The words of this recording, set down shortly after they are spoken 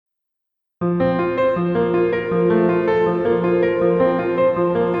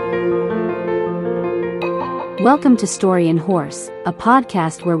Welcome to Story and Horse, a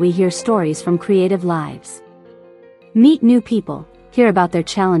podcast where we hear stories from creative lives. Meet new people, hear about their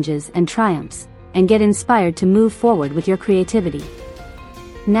challenges and triumphs, and get inspired to move forward with your creativity.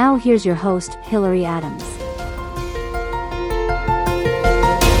 Now here's your host, Hillary Adams.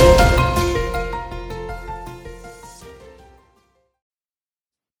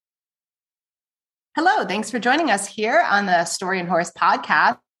 Hello, thanks for joining us here on the Story and Horse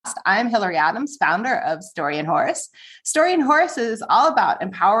podcast. I'm Hillary Adams, founder of Story and Horse. Story and Horse is all about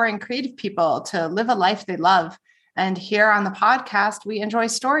empowering creative people to live a life they love. And here on the podcast, we enjoy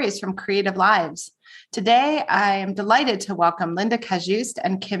stories from creative lives. Today, I am delighted to welcome Linda Cajuste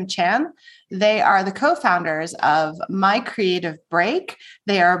and Kim Chan. They are the co-founders of My Creative Break.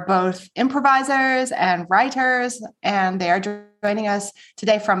 They are both improvisers and writers, and they are joining us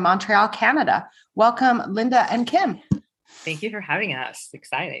today from Montreal, Canada. Welcome, Linda and Kim. Thank you for having us.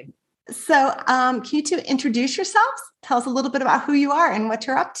 Excited. So can you two introduce yourselves? Tell us a little bit about who you are and what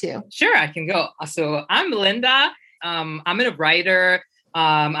you're up to. Sure, I can go. So I'm Linda. I'm a writer.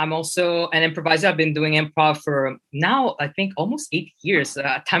 I'm also an improviser. I've been doing improv for now, I think almost 8 years.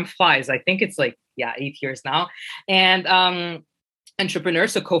 Time flies. I think it's 8 years now. And entrepreneur,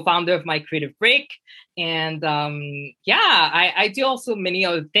 so co-founder of My Creative Break. And I do also many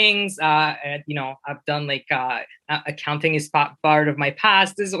other things. I've done accounting is part of my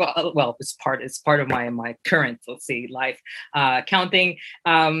past as well. Well, it's part of my current, let's say, life, accounting.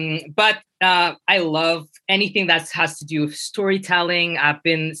 But I love anything that has to do with storytelling.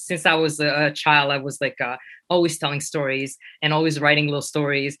 Since I was a child, I was always telling stories and always writing little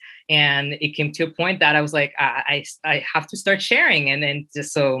stories. And it came to a point that I was like, I have to start sharing. And then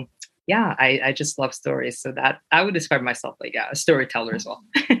just so, yeah, I just love stories. So that I would describe myself like a storyteller as well.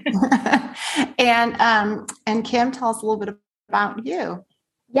 And Kim, tell us a little bit about you.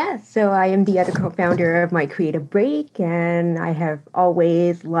 Yes, so I am the other co-founder of My Creative Break, and I have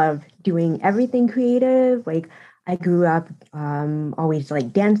always loved doing everything creative. Like I grew up always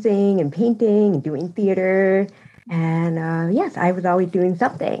dancing and painting and doing theater. And yes, I was always doing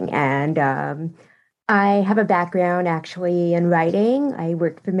something. And I have a background actually in writing. I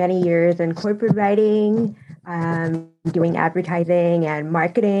worked for many years in corporate writing, doing advertising and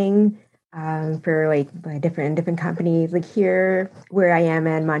marketing for different companies, like here where I am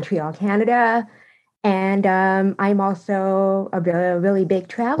in Montreal, Canada. And I'm also a really big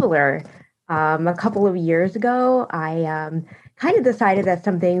traveler. A couple of years ago, I kind of decided that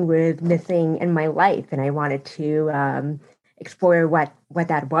something was missing in my life, and I wanted to explore what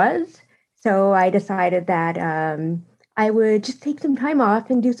that was. So I decided that I would just take some time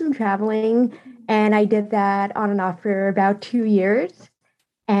off and do some traveling. And I did that on and off for about 2 years.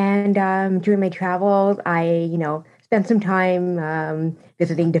 And during my travels, I, spent some time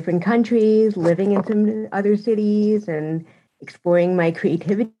visiting different countries, living in some other cities, and exploring my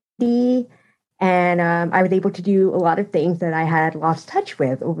creativity. And I was able to do a lot of things that I had lost touch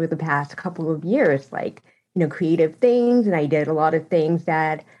with over the past couple of years, creative things. And I did a lot of things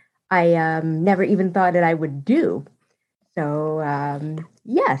that I never even thought that I would do. So,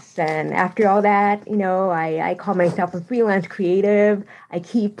 yes. And after all that, I call myself a freelance creative. I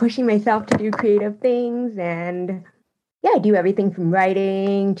keep pushing myself to do creative things. And yeah, I do everything from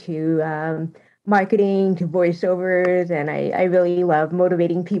writing to marketing to voiceovers. And I really love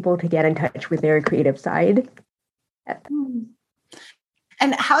motivating people to get in touch with their creative side.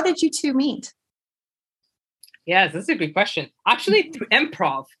 And how did you two meet? Yes, that's a good question. Actually, through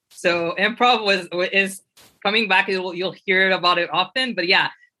improv. So improv is coming back. You'll hear about it often. But yeah,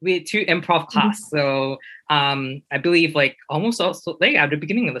 we had 2 improv class. So I believe almost also at the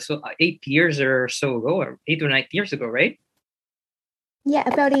beginning of this, so 8 years or so ago, or 8 or 9 years ago, right? Yeah,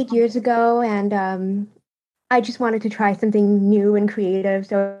 about 8 years ago. And I just wanted to try something new and creative.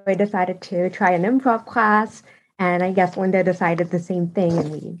 So I decided to try an improv class. And I guess Linda decided the same thing.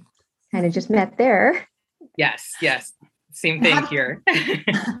 And we kind of just met there. Yes. Same thing here.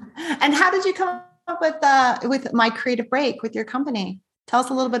 And how did you come up with My Creative Break with your company? Tell us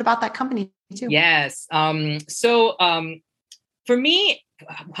a little bit about that company too. Yes. So for me,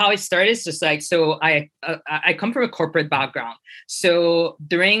 how I started is just so I come from a corporate background. So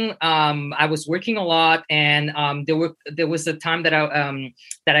during I was working a lot, and there was a time that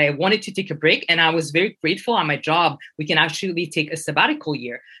I wanted to take a break, and I was very grateful on my job. We can actually take a sabbatical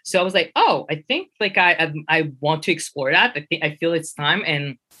year. So I was like, oh, I think I want to explore that. I feel it's time.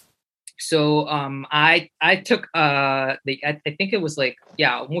 And So I took I think it was like,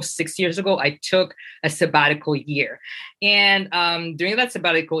 yeah, almost 6 years ago, I took a sabbatical year. And during that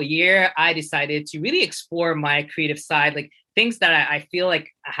sabbatical year, I decided to really explore my creative side, like things that I feel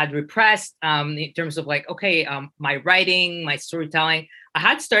like I had repressed in terms of like, okay, my writing, my storytelling. I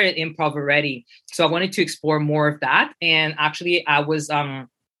had started improv already. So I wanted to explore more of that. And actually I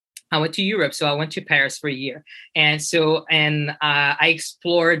went to Europe. So I went to Paris for a year. I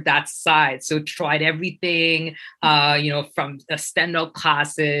explored that side. So tried everything, from stand-up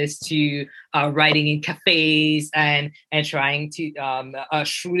classes to writing in cafes and trying to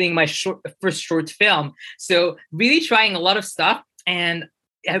shooting my first short film. So really trying a lot of stuff. And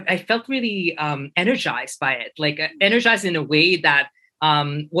I felt really energized by it, like energized in a way that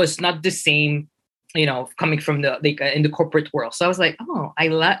was not the same, coming from the in the corporate world. So I was like, oh, I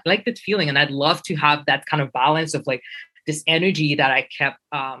like that feeling, and I'd love to have that kind of balance of like this energy that I kept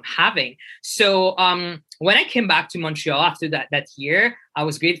having. So when I came back to Montreal after that year, I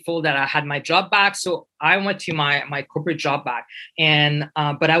was grateful that I had my job back. So I went to my corporate job back, and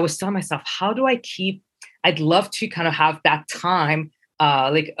but I was telling myself, how do I keep? I'd love to kind of have that time.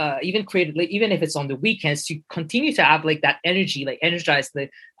 Even create, like, even if it's on the weekends, to continue to have like that energy, like energize the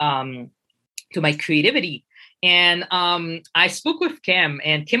to my creativity. And I spoke with Kim,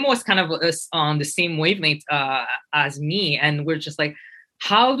 and Kim was kind of on the same wavelength as me. And we're just like,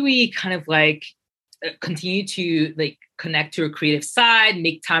 how do we kind of like continue to like connect to a creative side,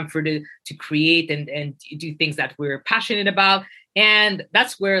 make time to create and do things that we're passionate about. And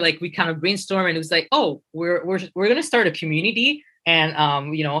that's where like we kind of brainstorm, and it was like, oh, we're going to start a community. And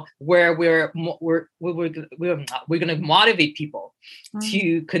where we're going to motivate people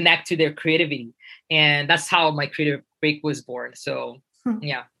to connect to their creativity, and that's how my creative break was born. So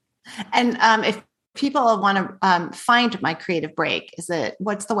yeah. And if people want to find my creative break,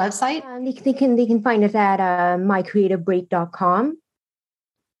 what's the website? They can find us at mycreativebreak.com.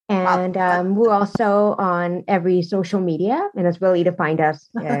 And we're also on every social media, and it's really to find us.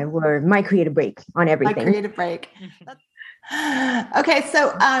 We're My Creative Break on everything. My Creative Break. Okay,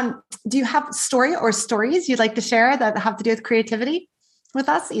 so do you have story or stories you'd like to share that have to do with creativity with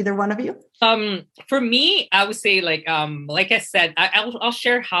us, either one of you? For me, I would say like I said, I'll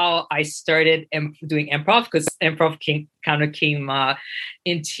share how I started doing improv, because improv came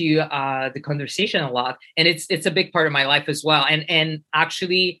into the conversation a lot, and it's a big part of my life as well, and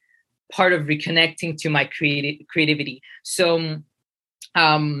actually part of reconnecting to my creativity. So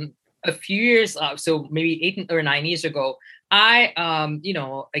a few years, so maybe 8 or 9 years ago, I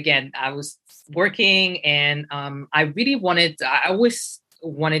again, I was working, and I always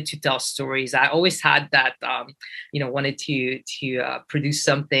wanted to tell stories. I always had that, wanted to produce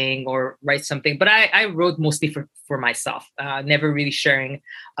something or write something, but I wrote mostly for myself, never really sharing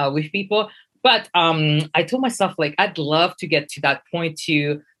with people. But I told myself, like, I'd love to get to that point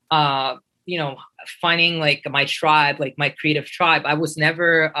to, finding like my tribe, like my creative tribe. I was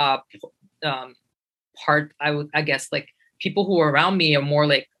never part, I guess, like people who are around me are more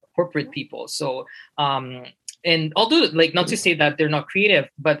like corporate people. So, and although, like, not to say that they're not creative,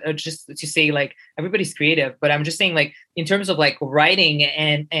 but just to say like everybody's creative, but I'm just saying, like, in terms of like writing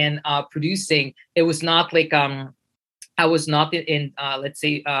and producing, it was not like, I was not in let's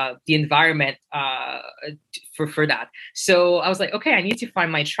say, the environment for that. So I was like, okay, I need to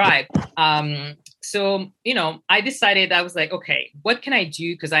find my tribe. So, I decided, I was like, okay, what can I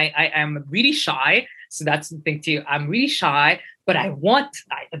do? Because I am really shy. So that's the thing too. I'm really shy, but I'd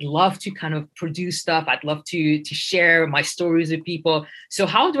love to kind of produce stuff. I'd love to share my stories with people. So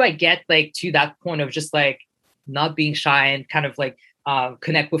how do I get like to that point of just like not being shy and kind of like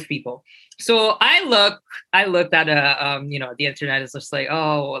connect with people? So I looked at the internet. Is just like,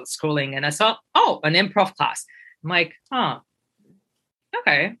 scrolling, and I saw, an improv class. I'm like,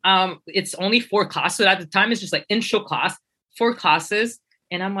 okay. It's only 4 classes. So at the time, it's just like intro class, 4 classes.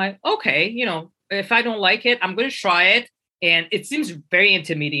 And I'm like, okay, if I don't like it, I'm going to try it. And it seems very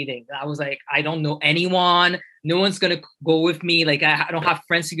intimidating. I was like, I don't know anyone. No one's going to go with me. Like, I don't have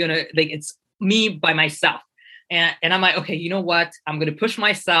friends who are going to, like, it's me by myself. And I'm like, okay, you know what? I'm going to push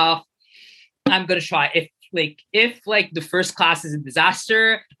myself. I'm going to try. If the first class is a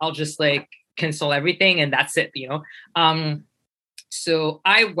disaster, I'll just like cancel everything and that's it, So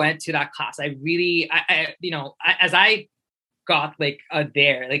I went to that class. As I got like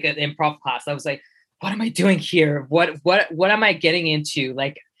there, like an improv class, I was like, what am I doing here? What am I getting into?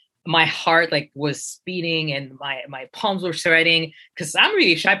 Like, my heart like was speeding and my palms were sweating because I'm a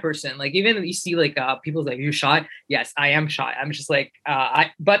really shy person. Like even if you see like people like, you're shy. Yes, I am shy. I'm just like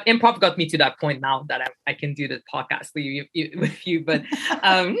but improv got me to that point now that I can do the podcast with you. But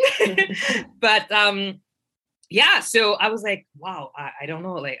but yeah, so I was like, wow, I don't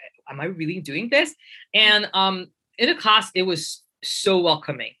know, like, am I really doing this? And in the class, it was so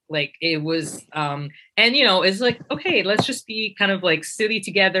welcoming. Like it was, and it's like, okay, let's just be kind of like silly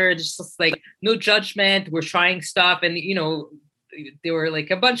together, just like no judgment. We're trying stuff, and there were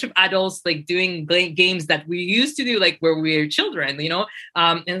like a bunch of adults like doing games that we used to do like where we were children,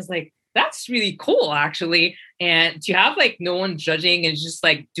 and it's like that's really cool actually. And to have like no one judging and just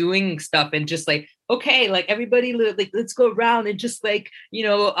like doing stuff and just like, okay, like everybody like let's go around and just like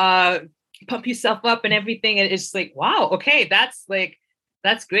pump yourself up and everything. And it's like, wow, okay, that's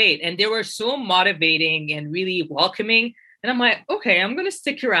great. And they were so motivating and really welcoming. And I'm like, okay, I'm gonna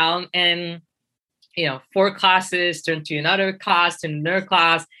stick around. And 4 classes turned to another class, and another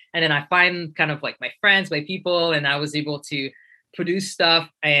class, and then I find kind of like my friends, my people, and I was able to produce stuff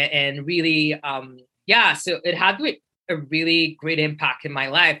and really so it had like a really great impact in my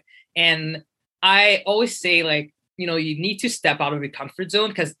life. And I always say, like, you need to step out of your comfort zone,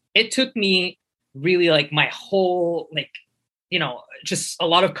 because it took me really like my whole, like, just a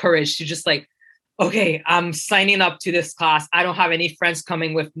lot of courage to just like, okay, I'm signing up to this class. I don't have any friends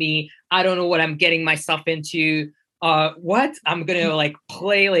coming with me. I don't know what I'm getting myself into. What I'm going to like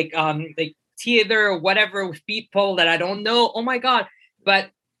play like theater or whatever with people that I don't know. Oh my God. But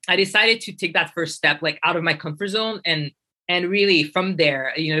I decided to take that first step, like out of my comfort zone, and really from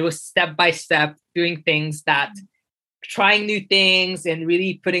there, it was step by step doing things, that trying new things and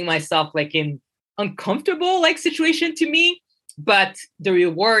really putting myself like in uncomfortable like situation to me. But the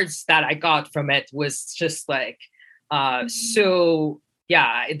rewards that I got from it was just like, so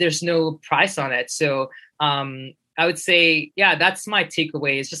yeah, there's no price on it. So I would say, yeah, that's my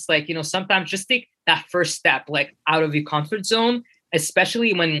takeaway. It's just like, sometimes just take that first step, like out of your comfort zone,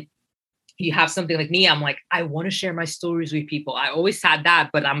 especially when you have something like me. I'm like, I want to share my stories with people. I always had that,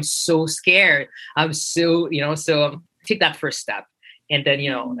 but I'm so scared. I'm so, so take that first step. And then,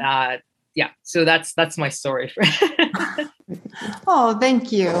 yeah, so that's my story. Oh,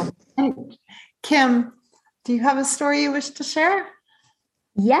 thank you. And Kim, do you have a story you wish to share?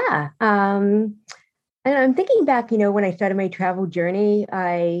 Yeah. And I'm thinking back, when I started my travel journey,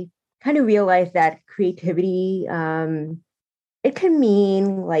 I kind of realized that creativity, it can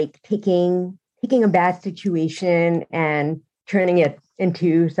mean like taking a bad situation and turning it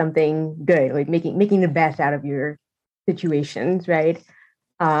into something good, like making the best out of your situations, right?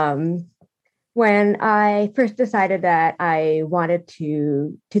 When I first decided that I wanted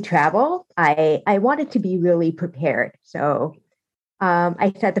to travel, I wanted to be really prepared. So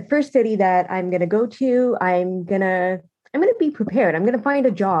I said the first city that I'm going to go to, I'm gonna be prepared. I'm gonna find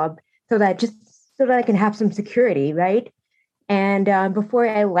a job so that I can have some security, right? And before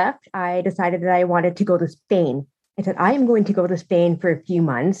I left, I decided that I wanted to go to Spain. I said I am going to go to Spain for a few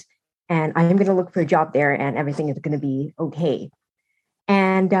months, and I am going to look for a job there, and everything is going to be okay.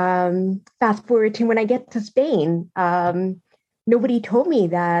 And fast forward to when I get to Spain, nobody told me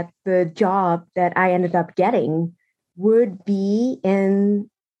that the job that I ended up getting would be in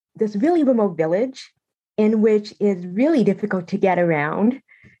this really remote village, in which is really difficult to get around,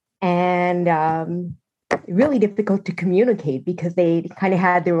 and really difficult to communicate because they kind of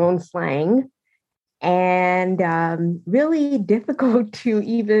had their own slang, and really difficult to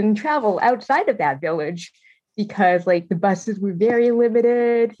even travel outside of that village because like the buses were very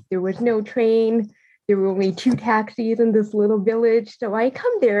limited. There was no train. There were only 2 taxis in this little village. So I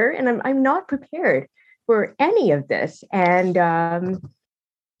come there and I'm not prepared for any of this. And,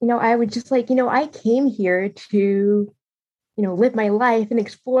 I would just like, I came here to, live my life and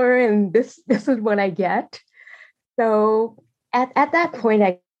explore, and this is what I get. So at that point,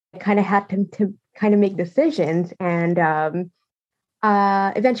 I kind of had to kind of make decisions. And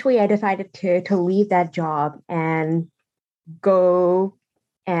eventually I decided to leave that job and go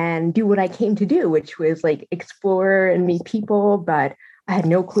and do what I came to do, which was like explore and meet people. But I had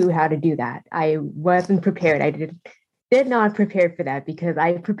no clue how to do that. I wasn't prepared. I did not prepare for that, because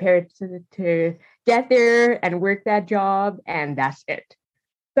I prepared to get there and work that job, and that's it.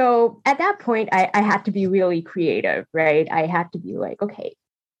 So at that point, I had to be really creative, right? I had to be like, okay,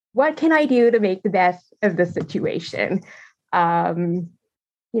 what can I do to make the best of the situation? I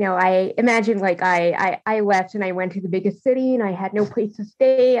imagine like I left and I went to the biggest city, and I had no place to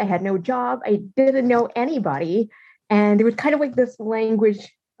stay. I had no job. I didn't know anybody. And there was kind of like this language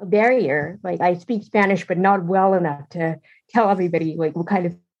barrier. Like I speak Spanish, but not well enough to tell everybody like what kind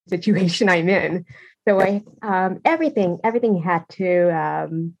of situation I'm in. So everything had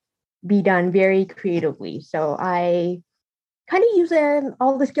to be done very creatively. So I kind of used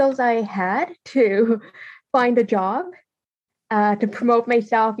all the skills I had to find a job, to promote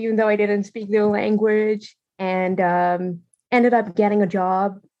myself, even though I didn't speak the language, and ended up getting a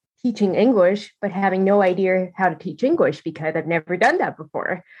job teaching English, but having no idea how to teach English because I've never done that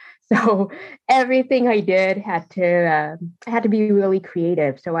before. So everything I did had to be really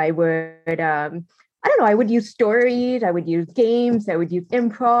creative. So I would I don't know, I would use stories, I would use games, I would use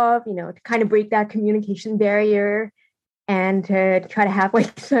improv, to kind of break that communication barrier and to try to have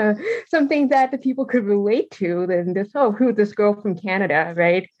like something that the people could relate to than this, oh, who's this girl from Canada,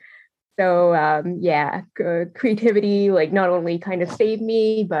 right? So creativity like not only kind of saved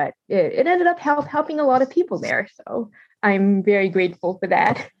me, but it ended up helping a lot of people there. So I'm very grateful for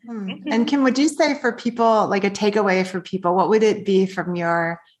that. And Kim, would you say for people, like a takeaway for people, what would it be from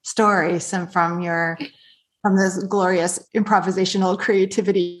your stories and from this glorious improvisational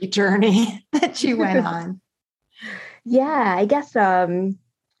creativity journey that you went on? Yeah, I guess what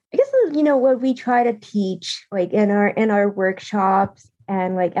we try to teach like in our workshops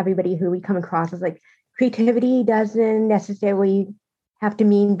and like everybody who we come across is like creativity doesn't necessarily have to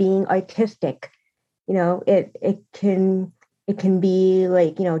mean being artistic. It can be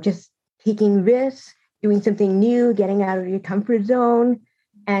like, just taking risks, doing something new, getting out of your comfort zone,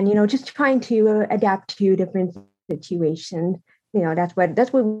 and just trying to adapt to different situations. That's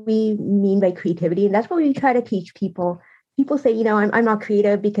what we mean by creativity, and that's what we try to teach people. People say, I'm not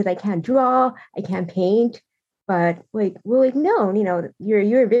creative because I can't draw, I can't paint, but like we're like, no,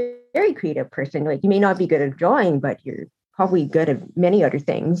 you're a very, very creative person. Like you may not be good at drawing, but you're probably good at many other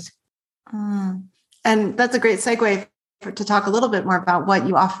things. And that's a great segue to talk a little bit more about what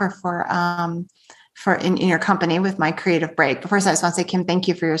you offer for in your company with My Creative Break. But first, I just want to say, Kim, thank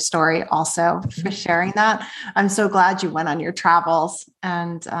you for your story, also for sharing that. I'm so glad you went on your travels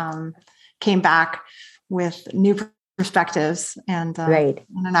and came back with new perspectives and are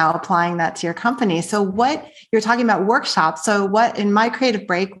now applying that to your company. So what you're talking about workshops. So what in My Creative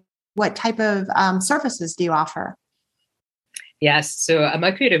Break, what type of services do you offer? Yes. So at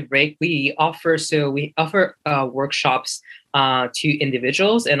My Creative Break, we offer workshops to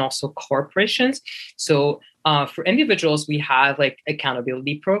individuals and also corporations. So for individuals, we have like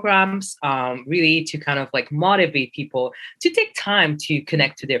accountability programs, really to kind of like motivate people to take time to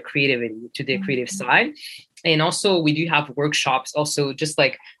connect to their creativity, to their creative side. And also we do have workshops also just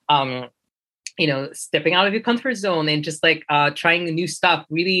like, stepping out of your comfort zone and just like trying new stuff,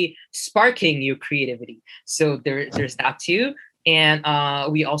 really sparking your creativity. So there's that too. And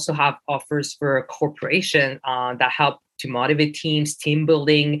we also have offers for corporation that help to motivate teams, team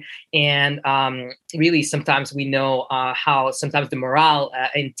building. And really, sometimes we know how sometimes the morale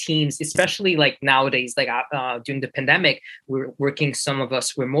in teams, especially like nowadays, like during the pandemic, we're working some of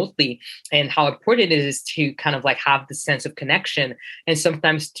us remotely, and how important it is to kind of like have the sense of connection. And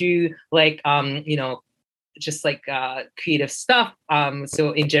sometimes do like, just like creative stuff.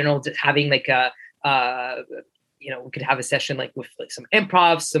 So in general, having like we could have a session like with like some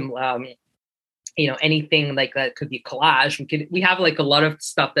improv, some, anything like that could be collage. We have like a lot of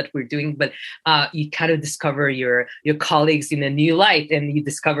stuff that we're doing, but you kind of discover your colleagues in a new light, and you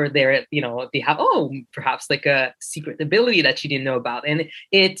discover they have, perhaps like a secret ability that you didn't know about. And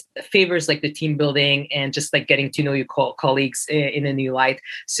it favors like the team building and just like getting to know your colleagues in a new light.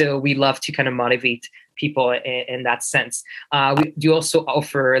 So we love to kind of motivate people in that sense. We do also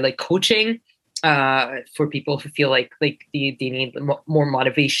offer like coaching for people who feel like they need more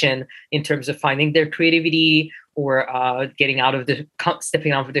motivation in terms of finding their creativity or stepping out of the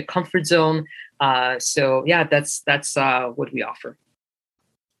comfort zone. So yeah, that's what we offer.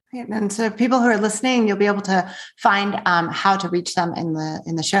 And so people who are listening, you'll be able to find how to reach them in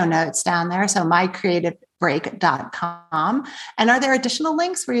the show notes down there. So mycreativebreak.com. And are there additional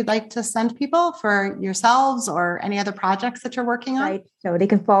links where you'd like to send people for yourselves or any other projects that you're working on? Right. So they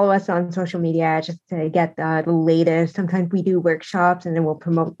can follow us on social media just to get the latest. Sometimes we do workshops and then we'll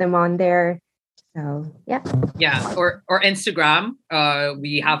promote them on there. So yeah. Yeah. Or Instagram.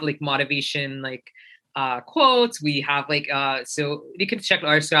 We have like motivation, like quotes. We have like so you can check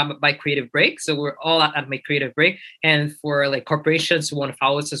our Instagram by Creative Break. So we're all at My Creative Break. And for like corporations who want to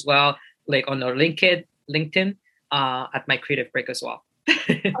follow us as well, like on our LinkedIn at My Creative Break as well.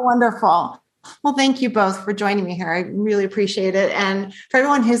 Wonderful. Well, thank you both for joining me here. I really appreciate it. And for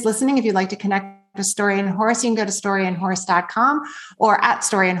everyone who's listening, if you'd like to connect to Story and Horse, you can go to storyandhorse.com or at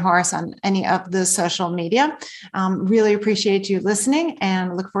Story and Horse on any of the social media. Really appreciate you listening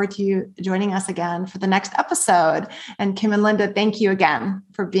and look forward to you joining us again for the next episode. And Kim and Linda, thank you again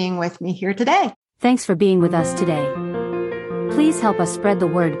for being with me here today. Thanks for being with us today. Please help us spread the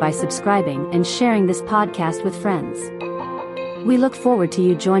word by subscribing and sharing this podcast with friends. We look forward to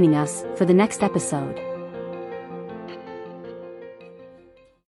you joining us for the next episode.